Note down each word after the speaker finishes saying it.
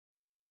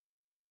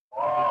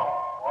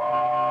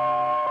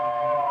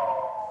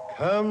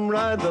Come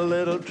ride the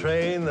little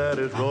train that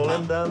is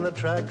rolling down the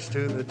tracks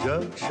to the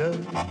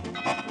junction.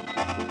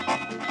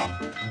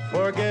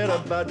 Forget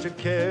about your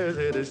cares,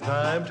 it is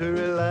time to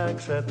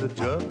relax at the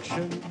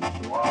junction.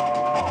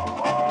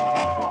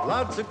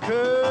 Lots of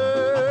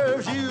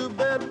curves, you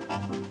bet,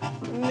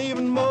 and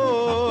even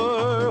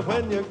more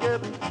when you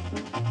get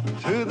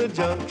to the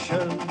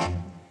junction.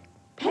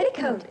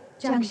 Petticoat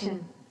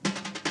Junction.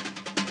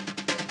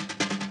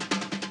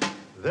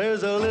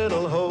 There's a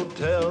little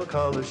hotel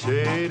called the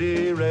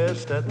Shady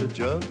Rest at the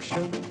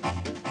junction.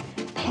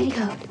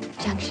 Petticoat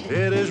Junction.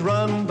 It is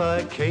run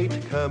by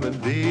Kate. Come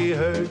and be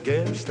her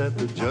guest at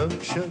the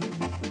junction.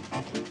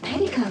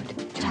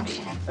 Petticoat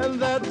Junction. And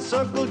that's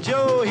Uncle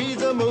Joe.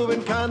 He's a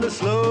moving kind of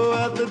slow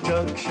at the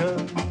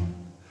junction.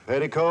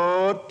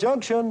 Petticoat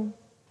Junction.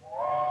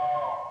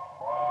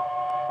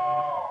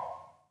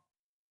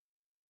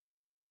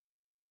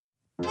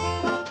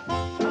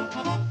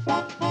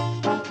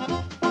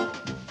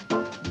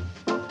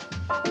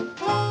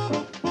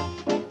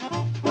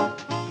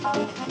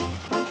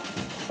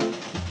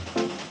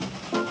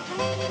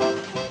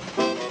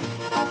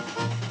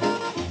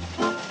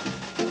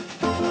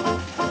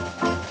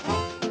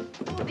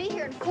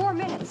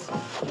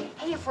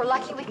 If we're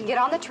lucky, we can get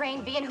on the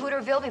train, be in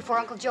Hooterville before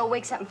Uncle Joe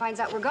wakes up and finds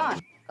out we're gone.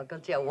 Uncle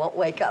Joe won't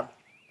wake up.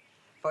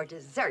 For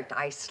dessert,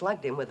 I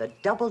slugged him with a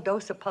double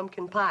dose of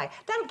pumpkin pie.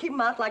 That'll keep him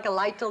out like a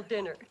light till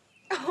dinner.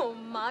 Oh,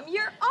 Mom,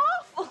 you're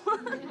awful.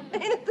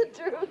 Ain't it the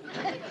truth?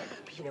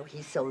 But you know,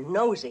 he's so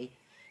nosy.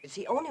 It's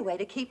the only way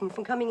to keep him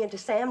from coming into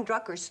Sam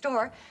Drucker's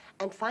store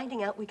and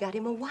finding out we got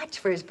him a watch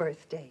for his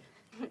birthday.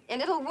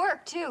 And it'll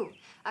work, too.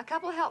 A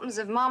couple helpings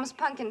of Mom's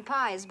pumpkin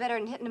pie is better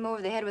than hitting him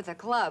over the head with a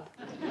club.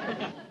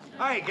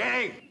 Hi,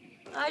 gang.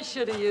 I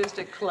should have used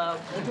a club.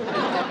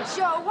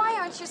 Joe, why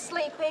aren't you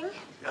sleeping?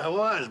 I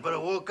was, but I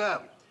woke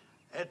up.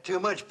 Had too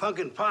much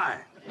pumpkin pie.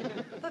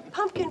 But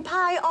pumpkin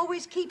pie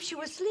always keeps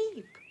you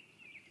asleep.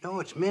 No,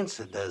 it's mince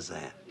that does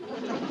that.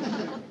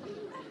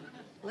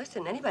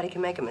 Listen, anybody can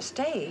make a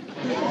mistake.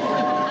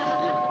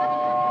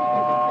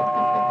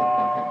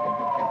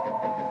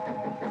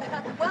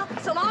 Well,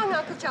 so long,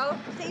 Uncle Joe.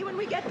 See you when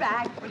we get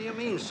back. What do you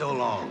mean, so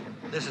long?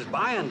 This is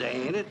buying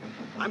day, ain't it?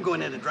 I'm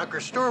going into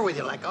Drucker's store with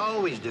you like I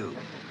always do.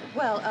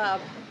 Well,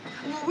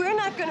 we're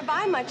not going to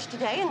buy much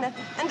today,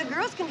 and the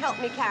girls can help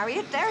me carry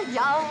it. They're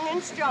young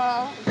and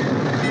strong.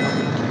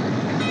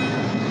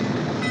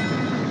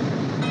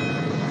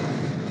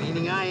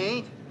 Meaning I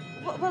ain't?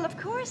 Well, of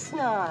course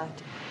not.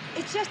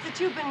 It's just that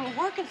you've been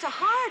working so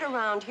hard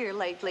around here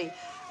lately.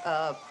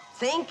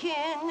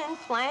 Thinking and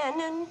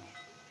planning.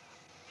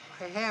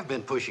 I have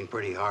been pushing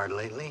pretty hard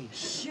lately.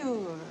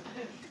 Sure.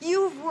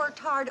 You've worked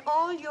hard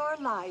all your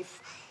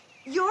life.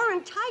 You're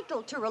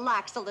entitled to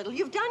relax a little.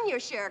 You've done your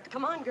share.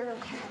 Come on, girl.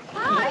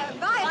 Bye.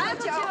 Bye,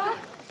 Uncle Joe.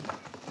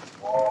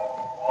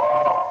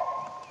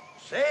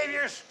 Save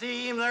your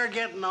steam. They're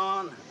getting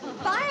on.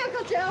 Bye,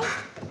 Uncle Joe.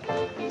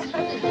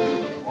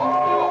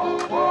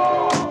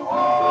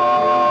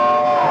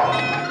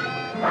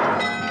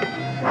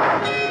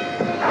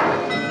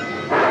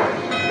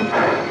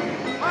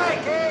 Bye,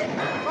 kid.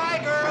 Bye,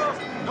 girls.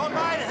 Don't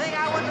buy anything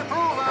I wouldn't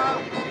approve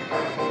of.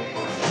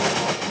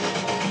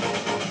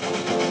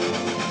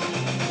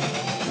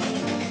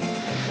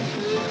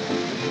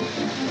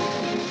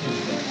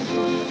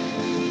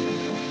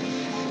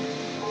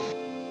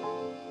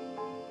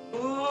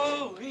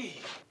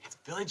 It's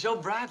Billy Joe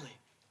Bradley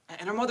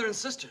and her mother and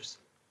sisters.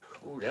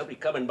 Ooh, they'll be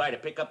coming by to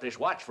pick up this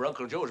watch for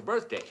Uncle Joe's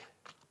birthday.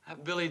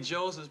 That Billy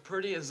Joe's as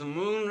pretty as the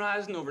moon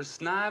rising over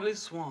Snively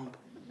Swamp.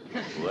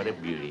 What a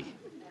beauty.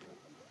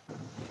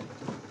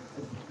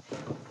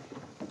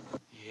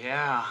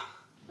 Yeah.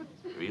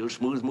 Real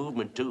smooth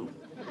movement, too.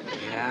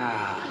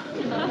 Yeah.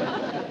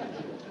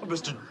 Oh,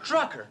 Mr.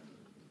 Drucker,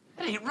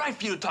 it ain't right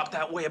for you to talk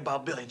that way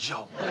about Billy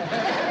Joe.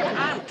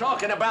 I'm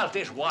talking about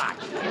this watch.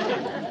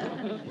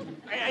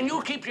 And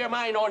you keep your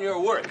mind on your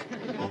work.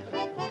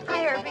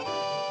 Hi, Herbie.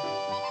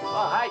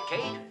 Oh, hi,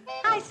 Kate.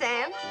 Hi,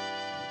 Sam.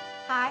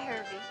 Hi,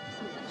 Herbie.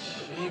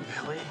 Gee,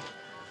 Billy.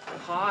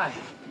 Hi.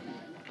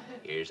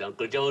 Here's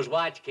Uncle Joe's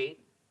watch, Kate.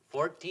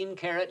 14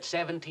 karat,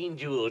 17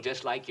 jewel,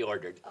 just like you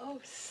ordered. Oh,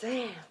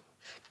 Sam.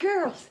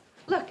 Girls,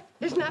 look,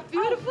 isn't that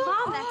beautiful?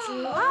 Mom, that's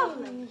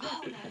lovely.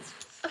 Oh, that's...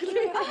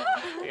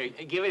 Here,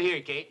 give it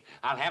here, Kate.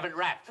 I'll have it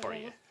wrapped for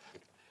you.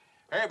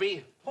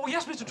 Herbie. Oh,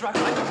 yes, Mr.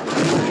 Drucker.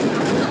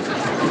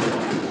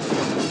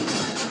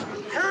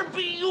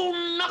 Herbie, you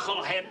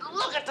knucklehead.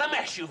 Look at the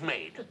mess you've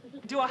made.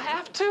 Do I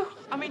have to?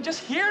 I mean,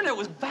 just hearing it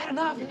was bad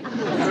enough.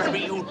 Herbie,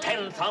 you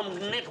 10-thumbed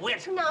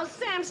nitwit. Now,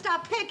 Sam,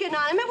 stop picking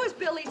on him. It was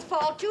Billy's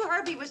fault, too.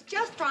 Herbie was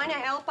just trying to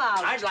help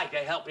out. I'd like to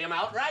help him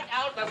out right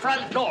out the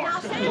front door. Now,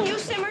 Sam, you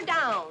simmer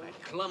down.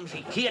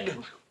 Clumsy kid.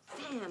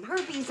 Sam,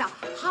 Herbie's a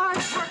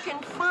hard-working,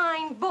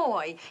 fine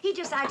boy. He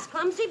just acts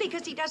clumsy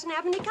because he doesn't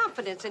have any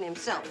confidence in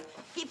himself.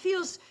 He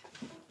feels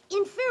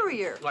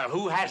inferior. Well,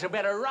 who has a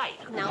better right?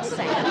 Now,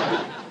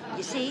 Sam,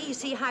 you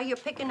see how you're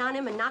picking on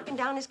him and knocking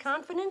down his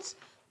confidence?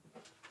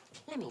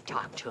 Let me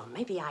talk to him.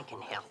 Maybe I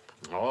can help.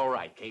 All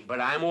right, Kate, but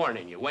I'm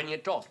warning you. When you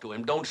talk to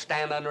him, don't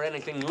stand under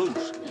anything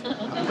loose.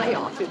 Lay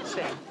off it,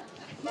 Sam.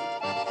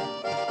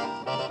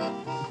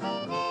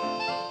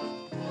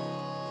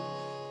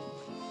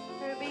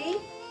 Herbie,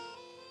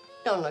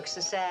 don't look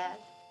so sad.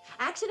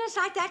 Accidents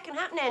like that can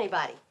happen to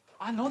anybody.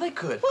 I know they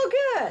could. Well,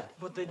 good.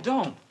 But they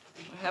don't.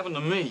 It happened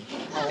to me.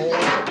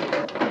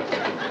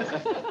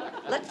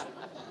 Let's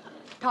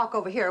talk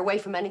over here away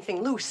from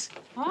anything loose.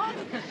 Huh?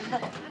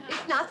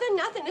 It's nothing,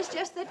 nothing. It's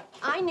just that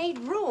I need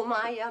room.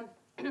 I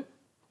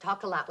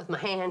talk a lot with my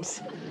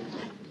hands.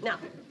 Now,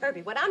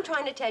 Herbie, what I'm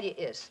trying to tell you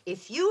is,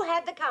 if you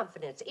had the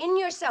confidence in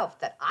yourself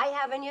that I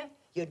have in you,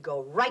 you'd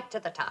go right to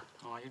the top.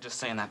 Oh, you're just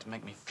saying that to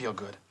make me feel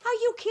good. Are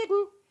you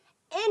kidding?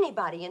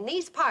 Anybody in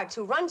these parts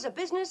who runs a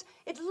business,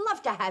 would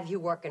love to have you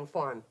working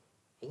for him.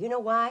 You know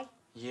why?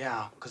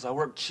 Yeah, because I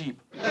work cheap.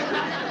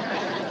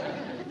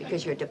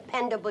 Because you're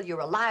dependable, you're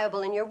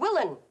reliable, and you're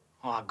willing.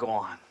 Oh, go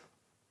on.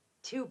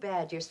 Too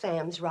bad you're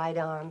Sam's right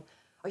arm.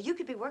 Or you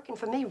could be working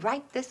for me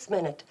right this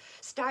minute,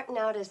 starting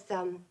out as,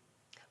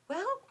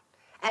 well,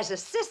 as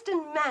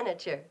assistant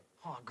manager.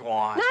 Oh, go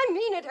on. I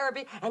mean it,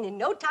 Herbie. And in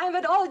no time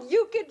at all,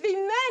 you could be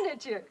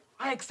manager.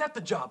 I accept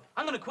the job.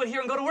 I'm going to quit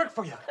here and go to work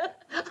for you.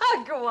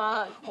 Oh, go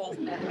on. Oh, thank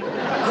you,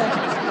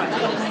 Mr.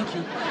 Bradley. Oh, thank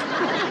you.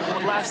 Oh,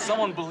 at last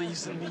someone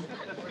believes in me.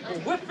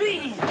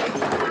 Whippy!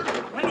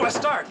 When do I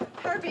start?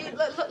 Herbie,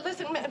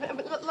 listen,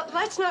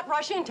 let's not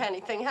rush into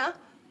anything, huh?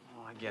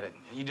 Oh, I get it.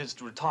 You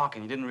just were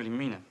talking. You didn't really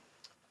mean it.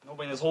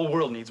 Nobody in this whole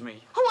world needs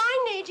me. Oh,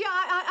 I need you.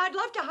 I'd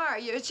love to hire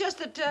you. It's just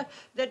that,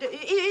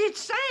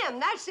 it's Sam.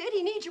 That's it.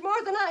 He needs you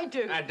more than I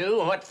do. I do?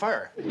 What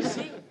for?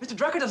 See? Mr.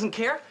 Drucker doesn't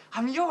care.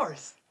 I'm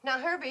yours. Now,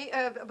 Herbie,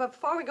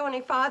 before we go any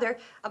farther,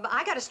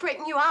 I got to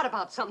straighten you out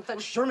about something.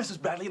 Sure,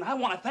 Mrs. Bradley, and I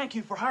want to thank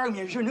you for hiring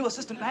me as your new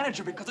assistant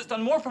manager because it's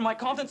done more for my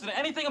confidence than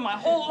anything in my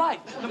whole life.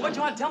 Now, what do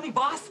you want to tell me,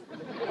 boss?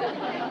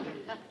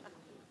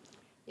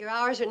 Your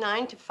hours are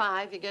 9 to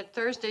 5. You get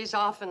Thursdays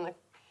off, and the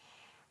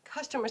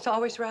customer's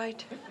always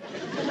right.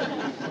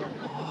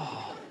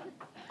 Oh,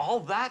 all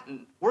that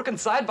and working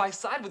side by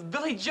side with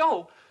Billy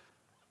Joe.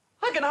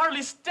 I can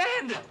hardly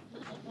stand it.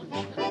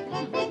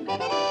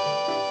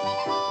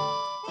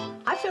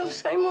 I feel the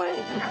same way.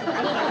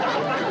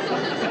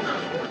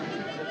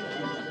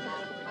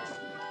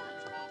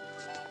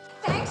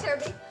 Thanks,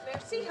 Herbie.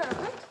 Merci,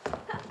 Herbert.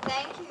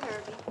 Thank you,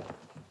 Herbie.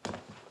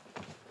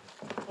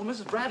 Oh,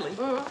 Mrs. Bradley,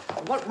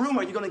 what room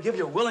are you going to give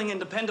your willing and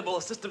dependable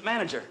assistant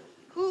manager?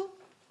 Who?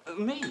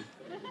 Me.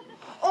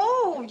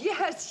 Oh,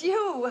 yes,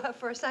 you.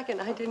 For a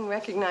second, I didn't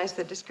recognize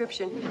the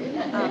description.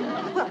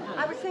 Well,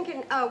 I was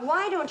thinking,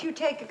 why don't you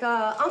take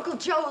Uncle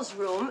Joe's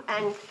room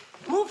and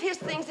move his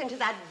things into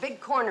that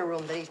big corner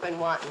room that he's been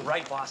wanting?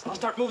 Right, boss. I'll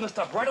start moving the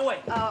stuff right away.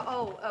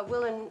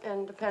 Willing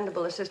and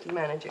dependable assistant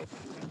manager.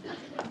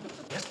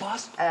 Yes,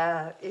 boss?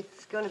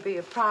 It's going to be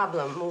a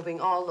problem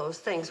moving all those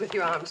things with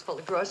your arms full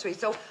of groceries.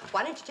 So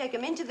why don't you take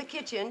them into the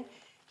kitchen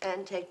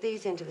and take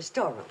these into the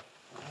storeroom?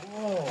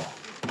 Oh,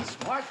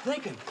 smart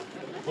thinking.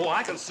 Oh,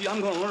 I can see I'm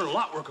going to learn a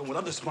lot working with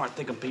other smart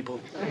thinking people.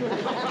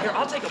 Here,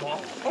 I'll take them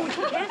all. Oh, you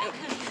can?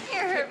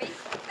 Here, Herbie.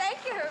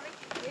 Thank you, Herbie.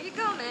 Here you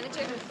go,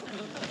 manager.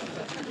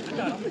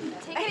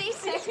 Take it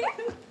easy.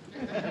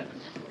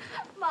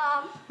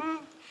 Mom,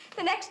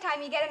 the next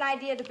time you get an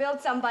idea to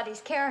build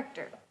somebody's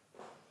character,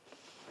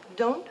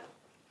 Don't?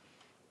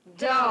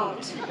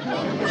 don't.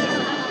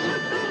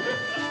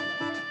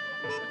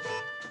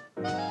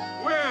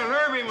 Well,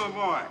 Herbie, my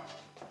boy.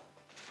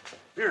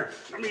 Here,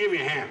 let me give you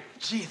a hand.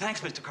 Gee,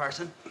 thanks, Mr.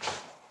 Carson.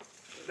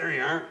 There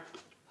you are.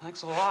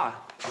 Thanks a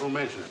lot. Don't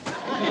mention it.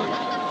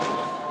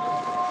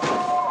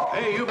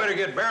 Hey, you better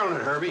get barreling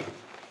it, Herbie.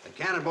 The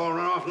cannonball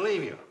run off and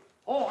leave you.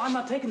 Oh, I'm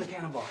not taking the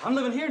cannonball. I'm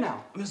living here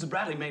now. Mrs.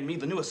 Bradley made me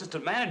the new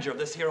assistant manager of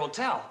this here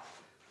hotel.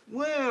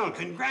 Well,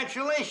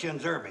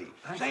 congratulations, Herbie.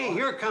 Thanks, Say, boss.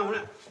 you're coming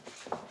up.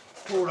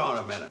 Hold on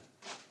a minute.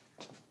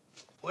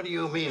 What do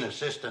you mean,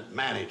 assistant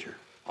manager?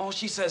 Oh,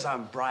 she says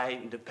I'm bright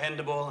and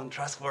dependable and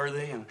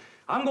trustworthy, and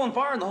I'm going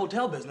far in the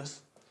hotel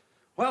business.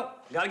 Well,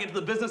 gotta get to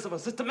the business of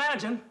assistant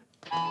managing.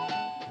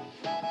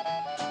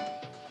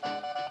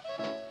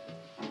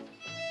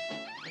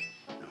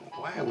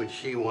 Why would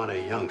she want a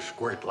young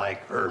squirt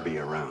like Herbie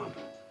around?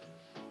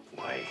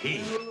 Why, he...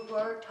 You've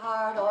worked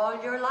hard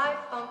all your life,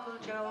 Uncle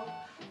Joe.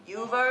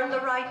 You've earned the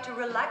right to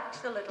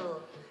relax a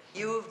little.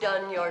 You've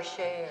done your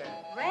share.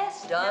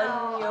 Rest Done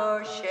now,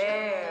 your Uncle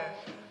share.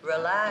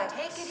 Relax.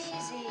 Take it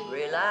easy.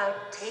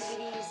 Relax. Take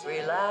it easy.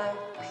 Relax.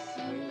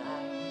 Relax.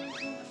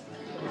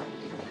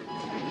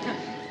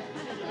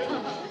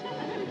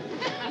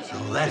 So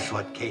that's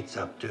what Kate's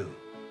up to.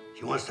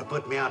 She wants to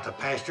put me out to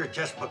pasture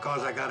just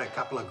because I got a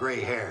couple of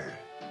gray hair.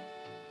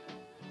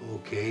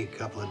 Okay,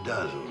 couple of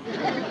dozen.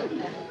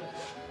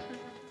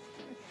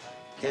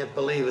 Can't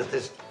believe that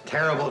this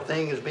terrible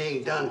thing is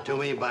being done to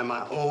me by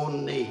my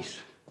own niece.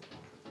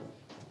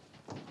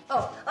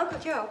 Oh, Uncle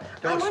Joe.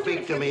 Don't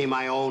speak to me,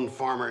 my own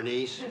former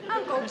niece.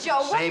 Uncle Joe,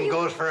 what Same do you...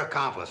 goes for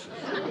accomplices.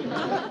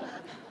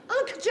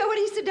 Uncle Joe, what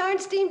are you so darn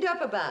steamed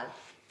up about?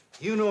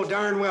 You know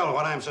darn well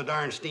what I'm so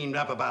darn steamed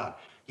up about.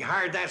 You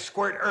hired that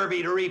squirt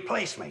Herbie to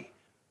replace me.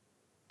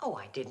 Oh,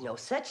 I did no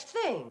such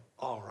thing.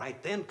 All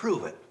right, then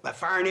prove it by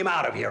firing him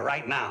out of here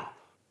right now.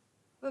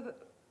 Well,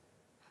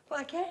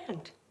 I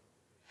can't.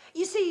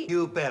 You see...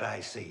 You bet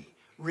I see.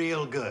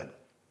 Real good.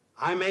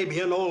 I may be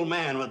an old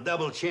man with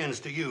double chins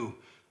to you,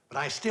 but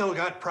I still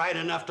got pride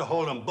enough to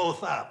hold them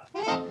both up.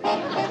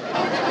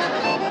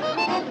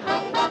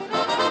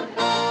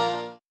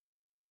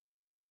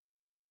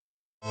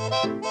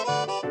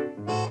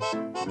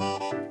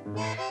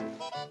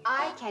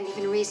 I can't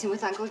even reason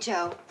with Uncle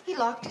Joe. He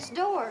locked his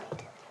door.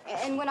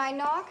 And when I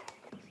knock,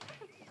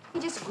 he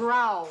just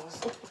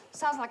growls.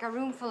 Sounds like a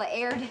room full of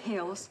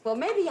Airedales. Well,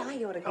 maybe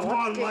I ought to go Come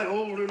on, upstairs. my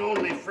old and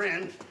only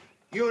friend.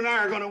 You and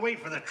I are going to wait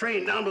for the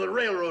train down to the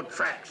railroad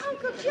tracks.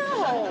 Uncle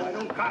Joe! I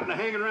don't cotton to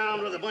hanging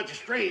around with a bunch of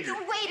strangers.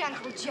 Wait,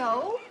 Uncle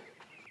Joe.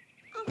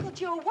 Uncle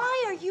Joe,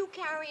 why are you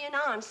carrying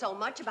on so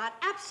much about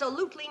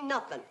absolutely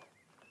nothing?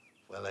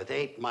 Well, it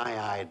ain't my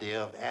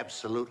idea of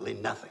absolutely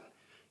nothing.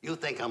 You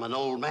think I'm an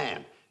old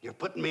man. You're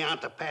putting me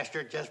out to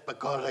pasture just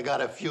because I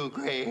got a few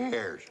gray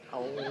hairs.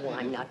 Oh,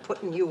 I'm not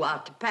putting you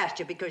out to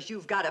pasture because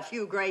you've got a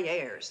few gray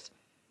hairs.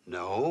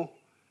 No?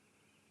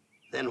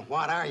 Then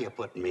what are you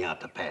putting me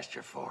out to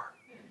pasture for?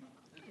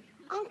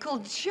 Uncle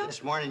Joe...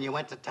 This morning you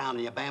went to town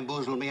and you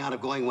bamboozled me out of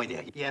going with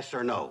you. Yes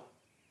or no?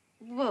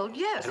 Well,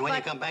 yes, And when you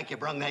but... come back, you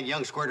brung that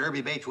young squirt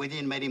Herbie Bates with you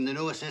and made him the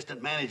new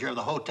assistant manager of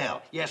the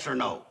hotel. Yes or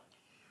no?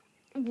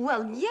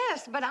 Well,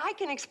 yes, but I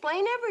can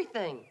explain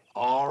everything.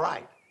 All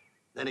right.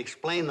 Then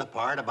explain the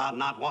part about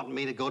not wanting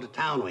me to go to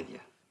town with you.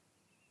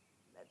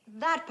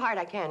 That part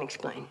I can't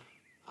explain.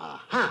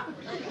 Uh-huh.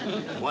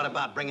 What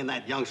about bringing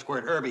that young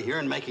squirt Herbie here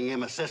and making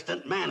him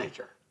assistant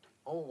manager?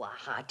 Oh,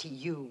 aha, to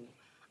you.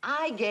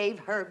 I gave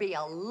Herbie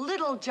a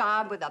little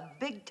job with a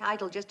big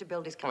title just to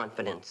build his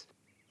confidence.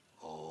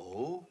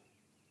 Oh?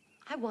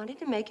 I wanted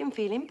to make him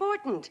feel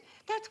important.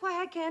 That's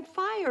why I can't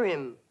fire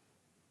him.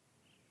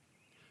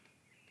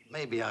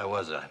 Maybe I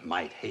was a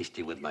mite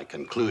hasty with my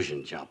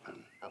conclusion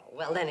jumping. Oh,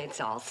 well, then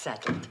it's all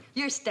settled.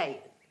 You're staying.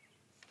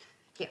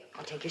 Here,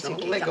 I'll take your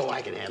suitcase. Don't let go, upstairs.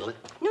 I can handle it.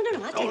 No,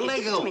 I'll take Don't it. let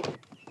Give it go. to me.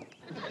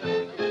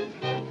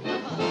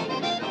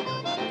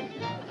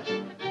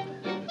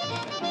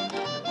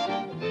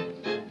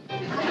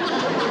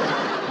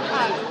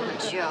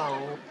 Uncle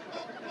Joe.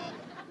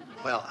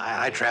 Well,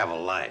 I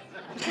travel light.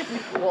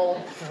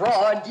 Oh,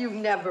 fraud, you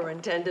never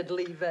intended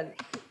leaving.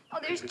 Oh,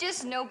 there's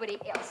just nobody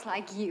else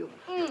like you.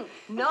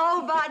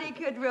 Nobody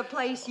could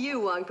replace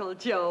you, Uncle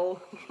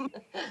Joe.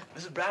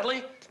 Mrs.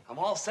 Bradley, I'm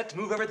all set to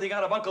move everything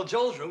out of Uncle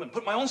Joe's room and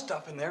put my own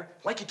stuff in there,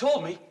 like you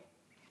told me.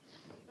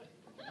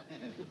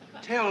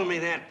 Tell me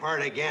that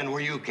part again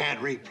where you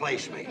can't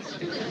replace me.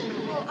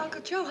 Well,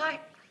 Uncle Joe,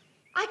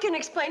 I can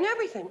explain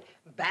everything.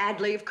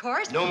 Badly, of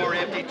course. No more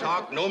empty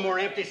talk, no more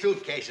empty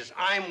suitcases.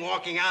 I'm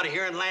walking out of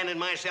here and landing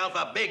myself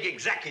a big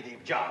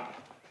executive job.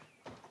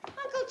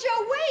 Uncle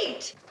Joe,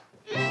 wait!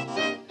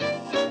 Yep,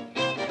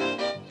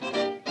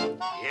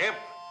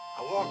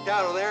 I walked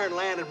out of there and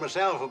landed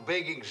myself a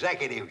big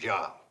executive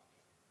job.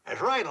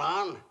 That's right,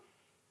 Lon.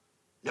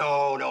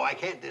 No, I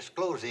can't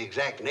disclose the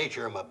exact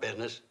nature of my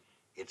business.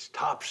 It's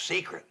top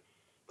secret.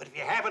 But if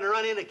you happen to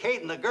run into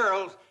Kate and the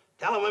girls,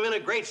 tell them I'm in a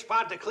great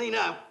spot to clean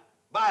up.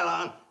 Bye,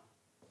 Lon.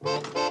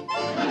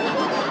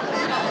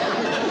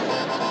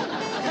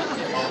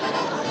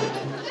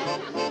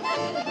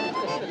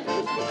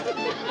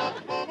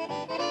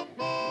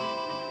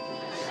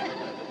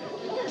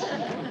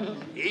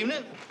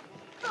 Evening.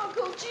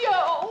 Uncle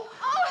Joe!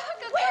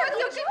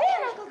 Uncle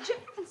Joe.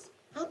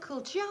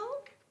 Uncle Joe?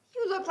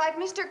 You look like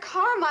Mr.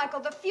 Carmichael,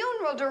 the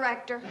funeral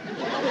director.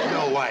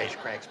 No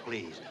wisecracks,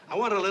 please. I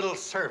want a little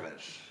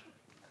service.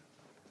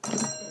 What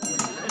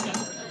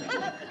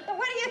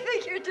do you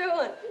think you're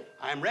doing?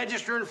 I'm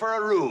registering for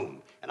a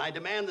room, and I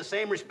demand the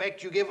same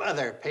respect you give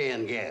other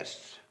paying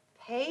guests.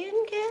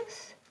 Paying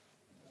guests?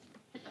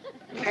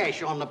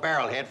 Cash on the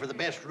barrelhead for the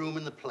best room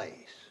in the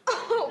place.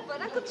 Oh,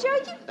 but Uncle Joe,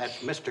 you... That's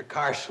Mr.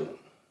 Carson.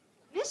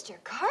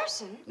 Mr.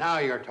 Carson? Now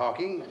you're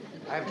talking.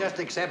 I've just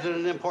accepted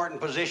an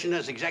important position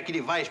as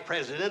executive vice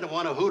president of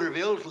one of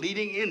Hooterville's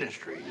leading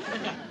industries.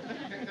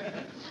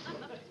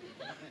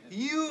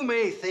 You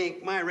may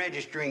think my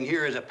registering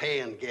here as a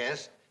paying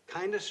guest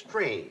kind of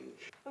strange.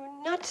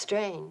 Not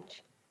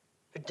strange.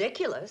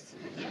 Ridiculous.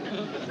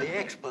 The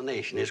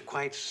explanation is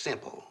quite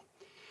simple.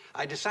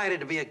 I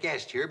decided to be a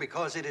guest here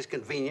because it is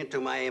convenient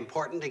to my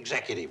important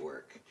executive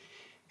work.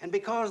 And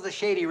because the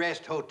Shady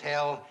Rest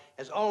Hotel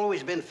has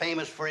always been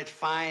famous for its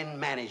fine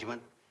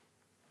management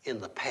in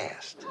the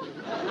past.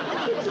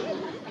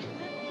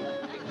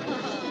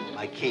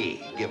 My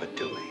key, give it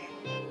to me.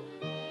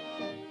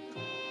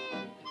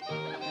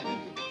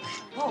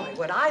 Boy,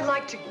 would I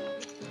like to...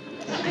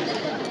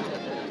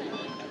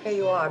 Here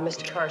you are,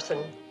 Mr. Carson.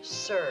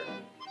 Sir.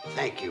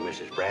 Thank you,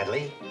 Mrs.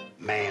 Bradley.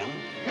 Ma'am.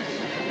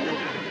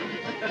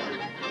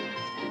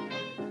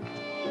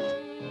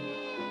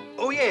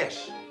 Oh,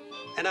 yes.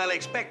 And I'll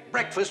expect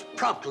breakfast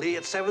promptly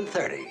at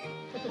 7:30.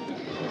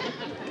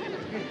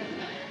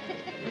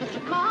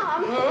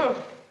 Mom,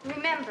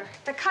 remember,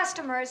 the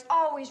customer is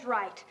always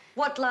right.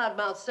 What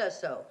loudmouth says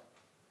so?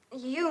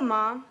 You,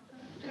 Mom.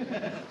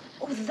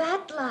 Oh,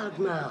 that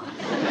loudmouth.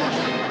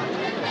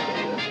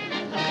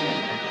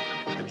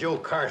 Joe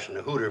Carson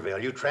of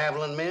Hooterville. You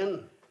traveling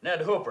men?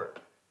 Ned Hooper.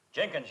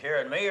 Jenkins here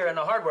and me are in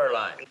the hardware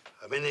line.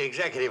 I'm in the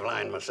executive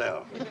line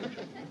myself.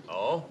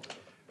 Oh?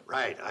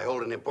 Right. I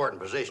hold an important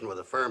position with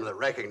a firm that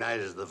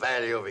recognizes the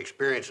value of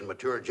experience and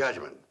mature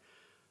judgment.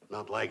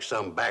 Not like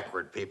some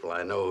backward people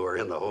I know who are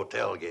in the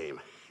hotel game.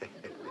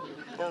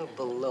 Oh,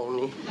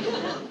 baloney.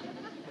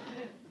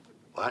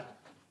 What?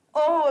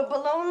 Oh, a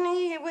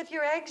bologna with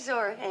your eggs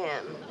or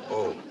ham?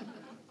 Oh,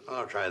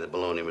 I'll try the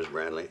bologna, Miss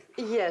Bradley.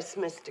 Yes,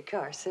 Mr.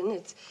 Carson.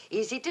 It's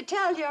easy to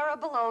tell you're a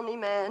bologna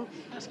man.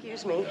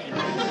 Excuse me. 28,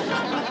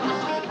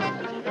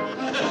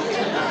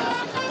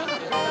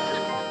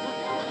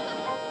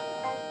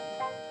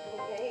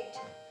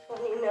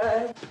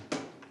 29,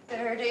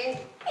 30. Hey,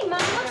 Mom,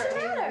 what's the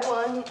matter?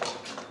 31.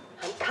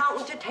 I'm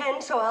counting to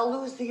 10, so I'll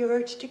lose the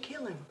urge to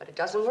kill him, but it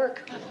doesn't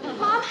work.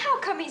 Mom, how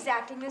come he's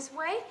acting this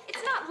way?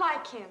 It's not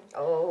like him.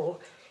 Oh,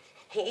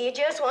 he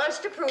just wants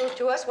to prove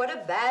to us what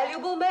a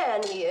valuable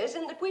man he is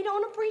and that we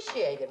don't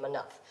appreciate him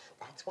enough.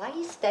 That's why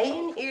he's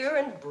staying here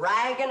and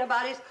bragging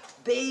about his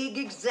big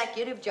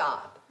executive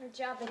job. A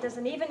job that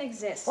doesn't even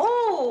exist.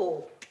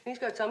 Oh, he's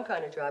got some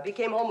kind of job. He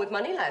came home with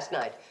money last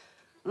night.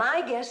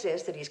 My guess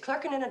is that he's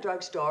clerking in a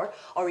drugstore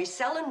or he's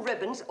selling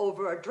ribbons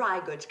over a dry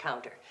goods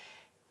counter.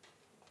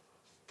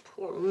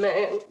 Poor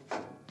man.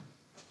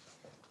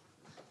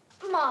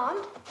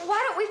 Mom, why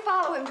don't we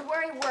follow him to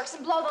where he works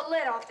and blow the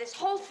lid off this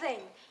whole thing?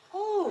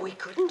 Oh, we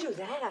couldn't do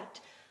that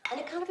on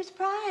account of his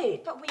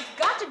pride. But we've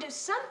got to do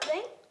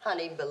something.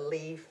 Honey,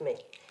 believe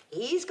me,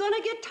 he's gonna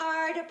get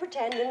tired of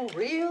pretending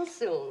real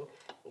soon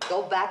and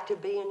go back to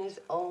being his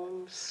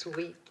own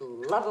sweet,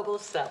 lovable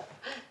self.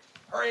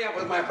 Hurry up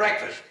with my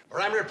breakfast,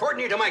 or I'm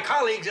reporting you to my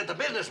colleagues at the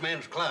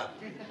Businessmen's Club.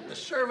 The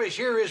service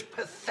here is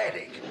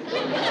pathetic.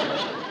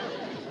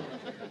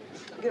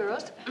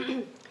 Girls,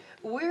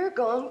 we're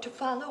going to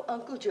follow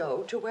Uncle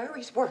Joe to where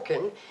he's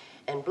working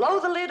and blow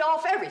the lid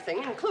off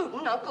everything,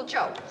 including Uncle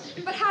Joe.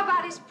 But how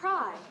about his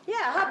pride?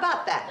 Yeah, how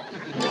about that?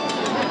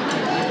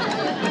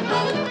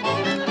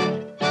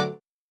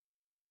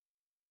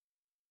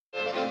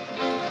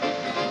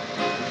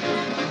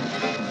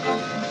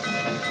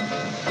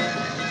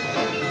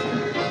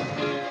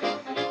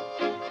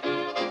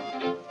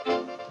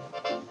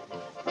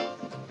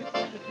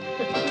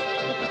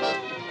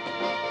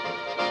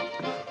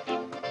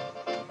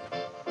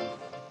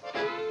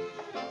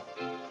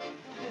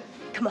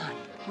 Come on,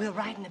 we'll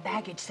ride in the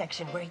baggage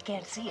section where he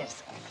can't see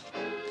us.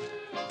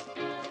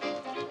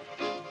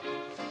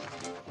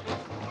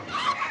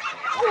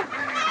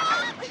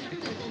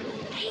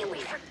 Hey, we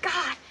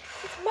forgot.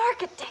 It's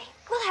market day.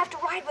 We'll have to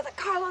ride with a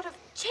carload of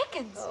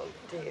chickens. Oh,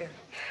 dear.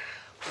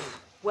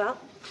 Well,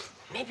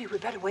 maybe we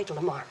better wait till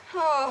tomorrow.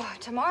 Oh,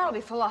 tomorrow'll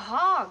be full of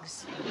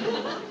hogs.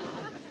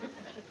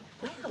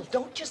 Well,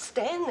 don't just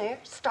stand there.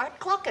 Start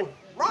clucking.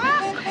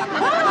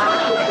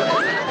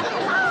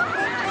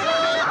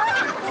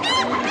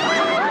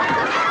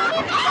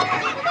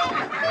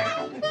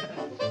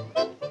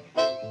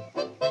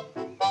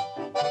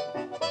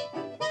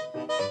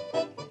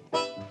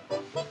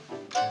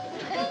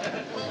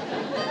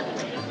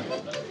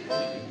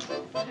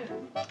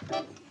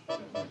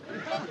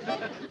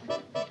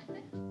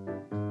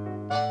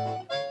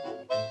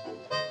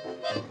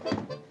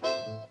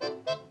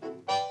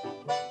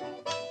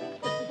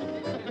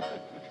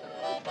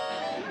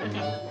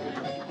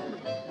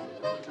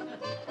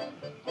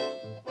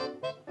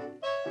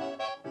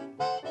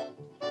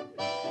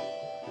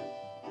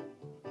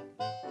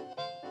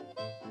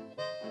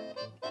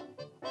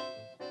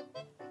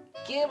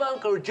 Give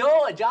Uncle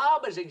Joe a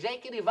job as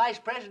executive vice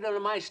president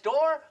of my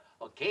store?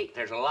 Well, Kate,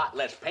 there's a lot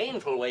less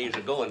painful ways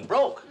of going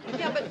broke.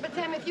 Yeah, but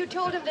Sam, if you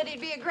told him that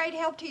he'd be a great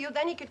help to you,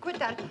 then he could quit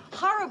that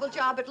horrible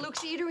job at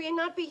Luke's Eatery and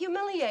not be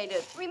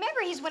humiliated.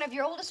 Remember, he's one of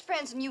your oldest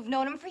friends and you've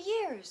known him for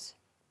years.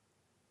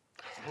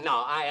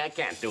 No, I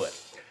can't do it.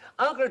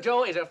 Uncle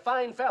Joe is a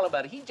fine fella,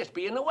 but he'd just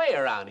be in the way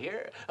around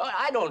here.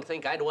 I don't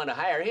think I'd want to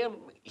hire him,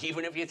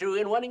 even if you threw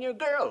in one of your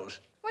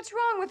girls. What's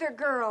wrong with her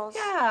girls?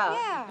 Yeah.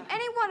 Yeah.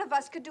 Any one of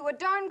us could do a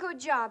darn good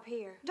job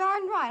here.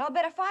 Darn right. I'll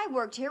bet if I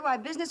worked here, why,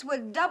 business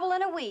would double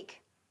in a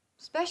week.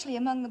 Especially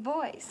among the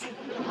boys.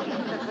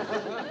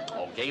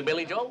 Okay,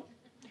 Billy Joe,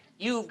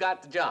 you've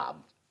got the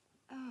job.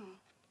 Oh.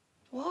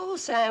 Whoa,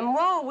 Sam,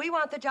 whoa. We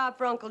want the job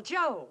for Uncle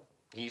Joe.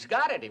 He's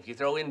got it if you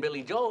throw in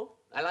Billy Joe.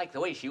 I like the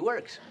way she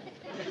works.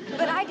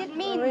 But I didn't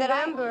mean that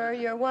I... Remember,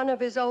 you're one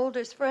of his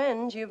oldest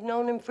friends. You've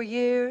known him for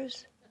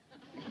years.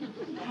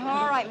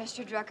 All right,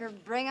 Mr. Drucker,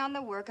 bring on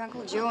the work.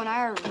 Uncle Joe and I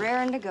are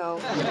raring to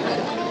go.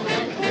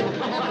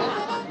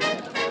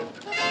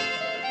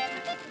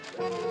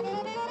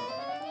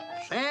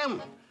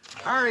 Sam,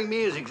 hiring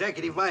me as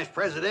executive vice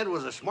president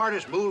was the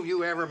smartest move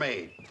you ever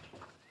made.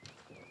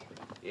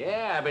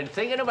 Yeah, I've been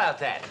thinking about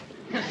that.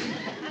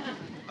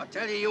 I'll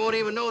tell you, you won't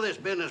even know this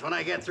business when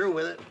I get through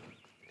with it.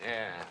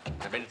 Yeah,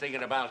 I've been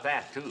thinking about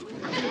that, too.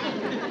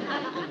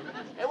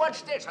 Hey,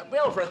 what's this? A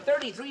bill for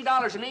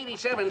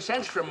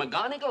 $33.87 from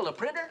McGonigal, the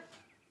printer?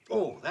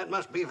 Oh, that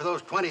must be for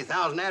those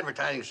 20,000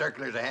 advertising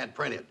circulars I had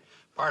printed.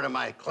 Part of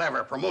my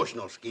clever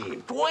promotional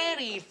scheme.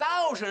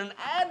 20,000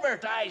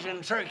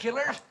 advertising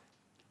circulars?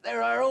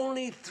 There are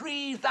only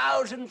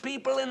 3,000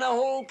 people in the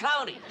whole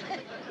county.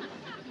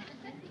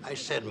 I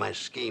said my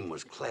scheme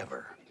was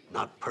clever,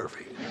 not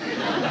perfect.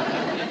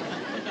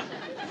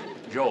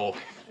 Joe,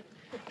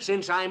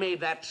 since I made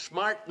that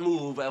smart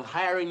move of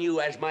hiring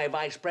you as my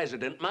vice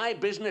president, my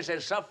business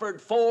has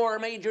suffered 4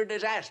 major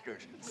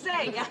disasters.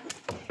 Say,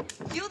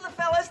 you the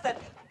fellas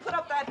that put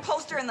up that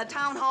poster in the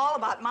town hall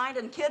about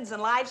minding kids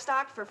and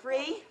livestock for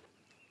free?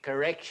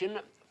 Correction,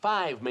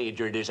 5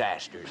 major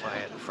disasters.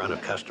 Quiet in front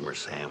of customers,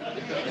 Sam.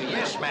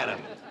 Yes, madam.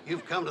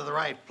 You've come to the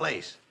right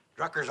place.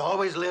 Drucker's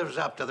always lives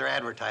up to their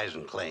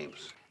advertising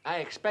claims. I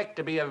expect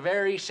to be a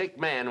very sick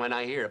man when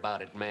I hear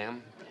about it,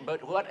 ma'am.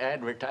 But what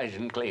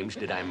advertising claims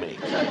did I make?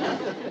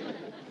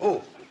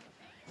 Oh,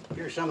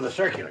 here's some of the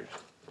circulars.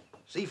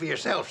 See for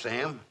yourself,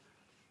 Sam.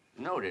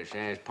 Notice,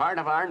 as part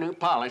of our new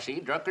policy,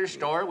 Drucker's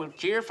store will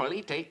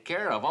cheerfully take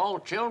care of all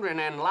children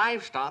and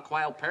livestock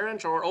while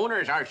parents or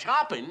owners are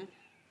shopping.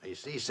 You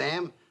see,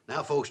 Sam,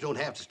 now folks don't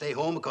have to stay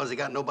home because they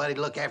got nobody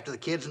to look after the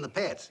kids and the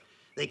pets.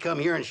 They come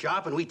here and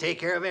shop, and we take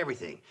care of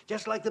everything,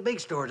 just like the big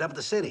stores up at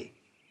the city.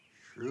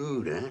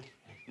 Shrewd, huh?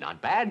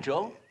 Not bad,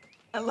 Joe.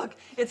 Look,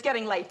 it's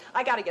getting late.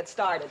 I gotta get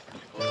started.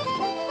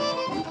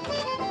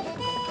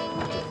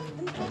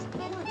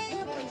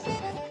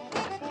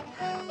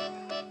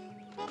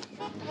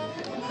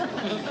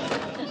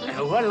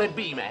 What'll it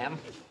be, ma'am?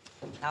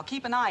 Now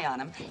keep an eye on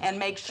them and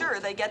make sure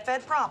they get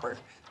fed proper.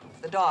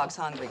 The dog's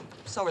hungry.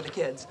 So are the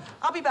kids.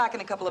 I'll be back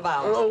in a couple of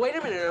hours. Oh, wait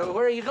a minute.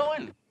 Where are you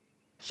going?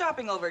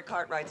 Shopping over at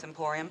Cartwright's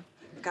Emporium.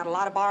 We've got a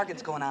lot of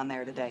bargains going on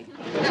there today.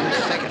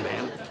 Second,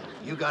 ma'am,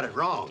 you got it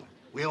wrong.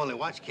 We only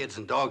watch kids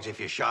and dogs if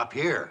you shop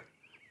here.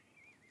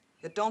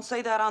 It don't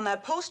say that on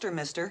that poster,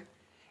 mister.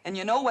 And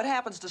you know what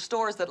happens to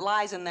stores that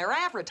lies in their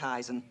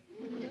advertising.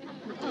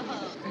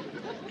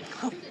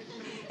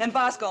 And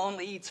Bosco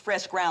only eats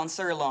fresh ground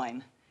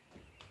sirloin.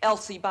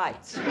 Elsie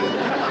bites.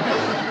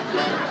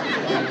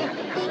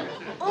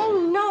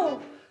 Oh, no.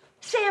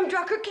 Sam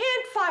Drucker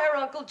can't fire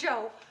Uncle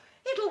Joe.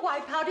 It'll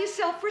wipe out his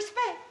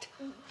self-respect.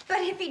 But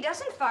if he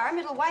doesn't fire him,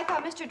 it'll wipe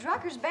out Mr.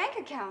 Drucker's bank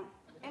account.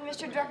 And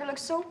Mr. Drucker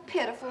looks so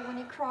pitiful when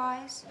he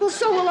cries. Well,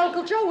 so will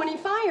Uncle Joe when he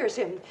fires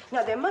him.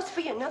 Now, there must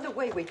be another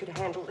way we could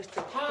handle this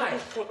thing. Hi. Let me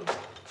think.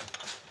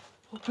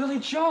 Oh, Billy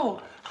Joe.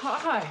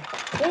 Hi.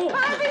 Oh.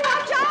 Harvey,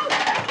 watch out!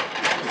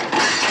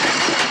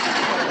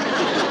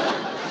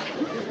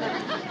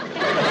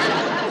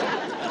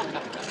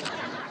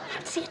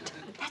 That's it.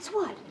 That's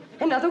what?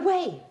 Another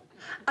way.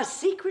 A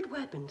secret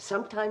weapon,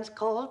 sometimes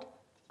called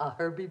a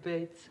Herbie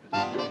Bates.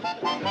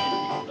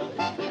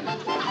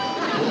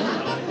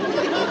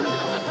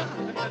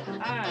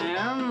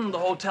 And the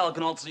hotel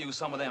can also use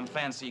some of them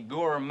fancy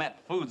gourmet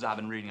foods I've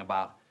been reading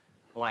about,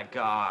 like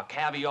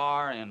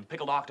caviar and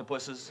pickled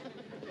octopuses.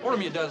 Order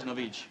me a dozen of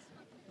each.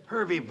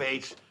 Herbie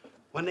Bates,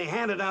 when they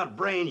handed out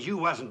brains, you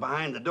wasn't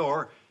behind the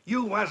door.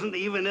 You wasn't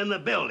even in the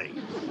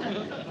building.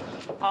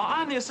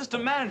 I'm the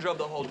assistant manager of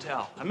the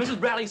hotel, and Mrs.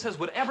 Bradley says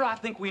whatever I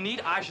think we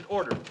need, I should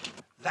order.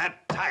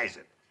 That ties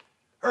it.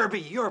 Herbie,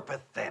 you're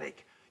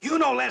pathetic. You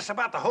know less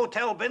about the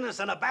hotel business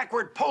than a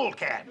backward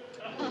polecat.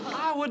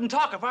 I wouldn't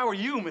talk if I were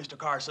you, Mr.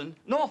 Carson.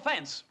 No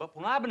offense, but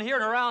when I've been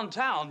hearing around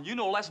town, you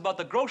know less about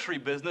the grocery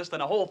business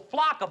than a whole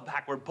flock of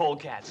backward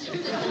polecats.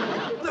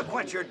 Look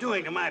what you're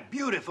doing to my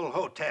beautiful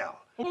hotel.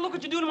 Well, look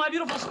what you're doing to my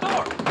beautiful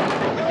store.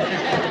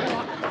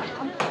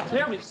 I'm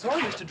terribly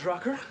sorry, Mr.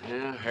 Drucker.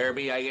 Yeah,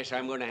 Herbie, I guess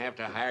I'm going to have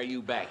to hire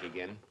you back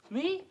again.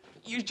 Me?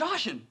 You're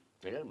joshing.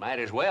 Well, might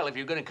as well if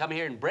you're going to come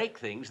here and break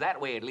things. That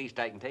way, at least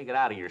I can take it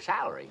out of your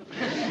salary.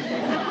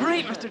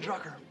 Great, Mr.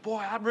 Drucker.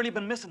 Boy, I've really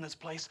been missing this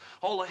place.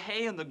 All the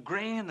hay and the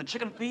grain and the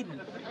chicken feed,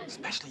 and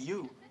especially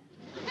you.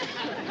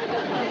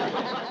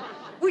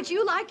 Would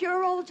you like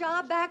your old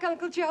job back,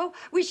 Uncle Joe?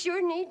 We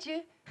sure need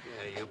you.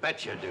 Yeah, you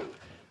bet you do.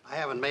 I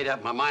haven't made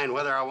up my mind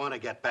whether I want to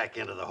get back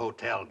into the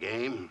hotel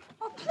game.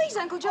 Oh, please,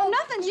 Uncle Joe,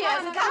 nothing's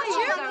wrong with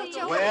Uncle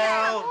Joe.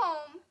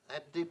 Well,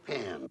 that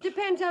depends.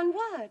 Depends on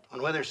what?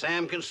 On whether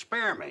Sam can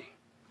spare me.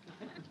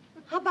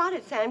 How about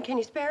it, Sam? Can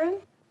you spare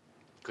him?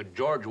 Could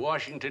George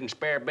Washington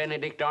spare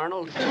Benedict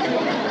Arnold?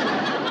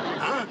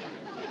 Huh?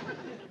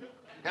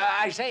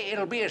 I say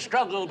it'll be a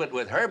struggle, but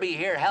with Herbie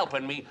here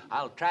helping me,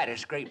 I'll try to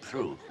scrape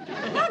through.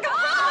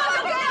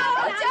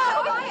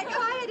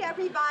 Quiet,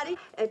 everybody.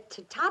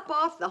 To top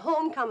off the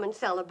homecoming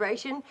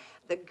celebration,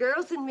 the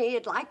girls and me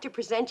would like to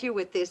present you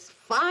with this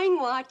fine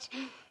watch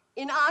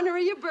in honor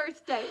of your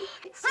birthday.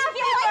 Happy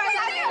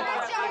birthday!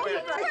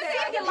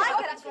 If you like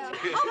it.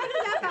 Open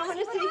it up. I want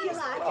to see if you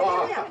like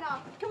it.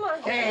 Come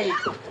on. Hey,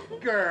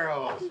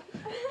 girls.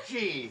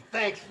 Gee,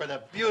 thanks for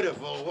the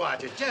beautiful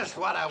watch. It's just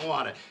what I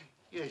wanted.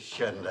 You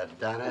shouldn't have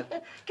done it.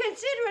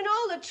 Considering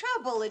all the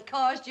trouble it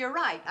caused, you're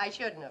right. I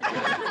shouldn't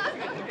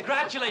have.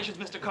 Congratulations,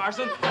 Mr.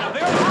 Carson, and a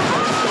very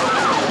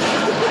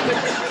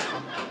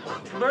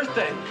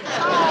birthday.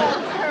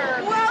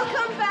 Oh,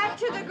 welcome back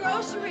to the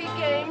grocery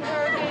game,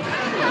 Herbie.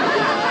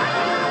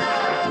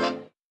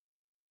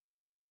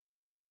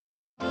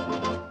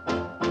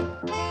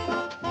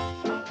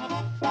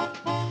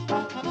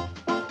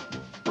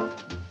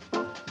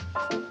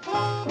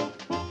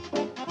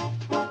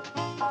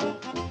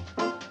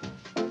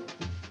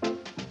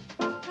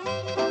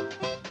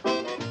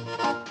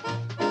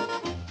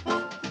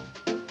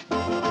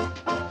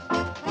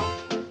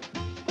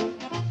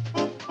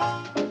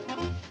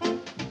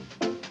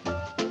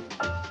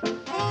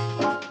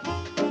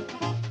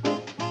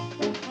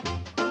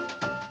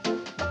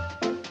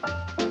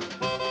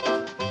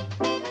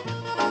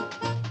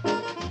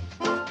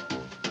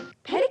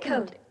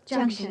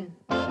 Junction.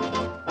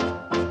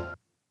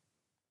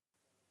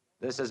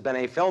 This has been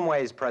a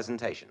Filmways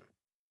presentation.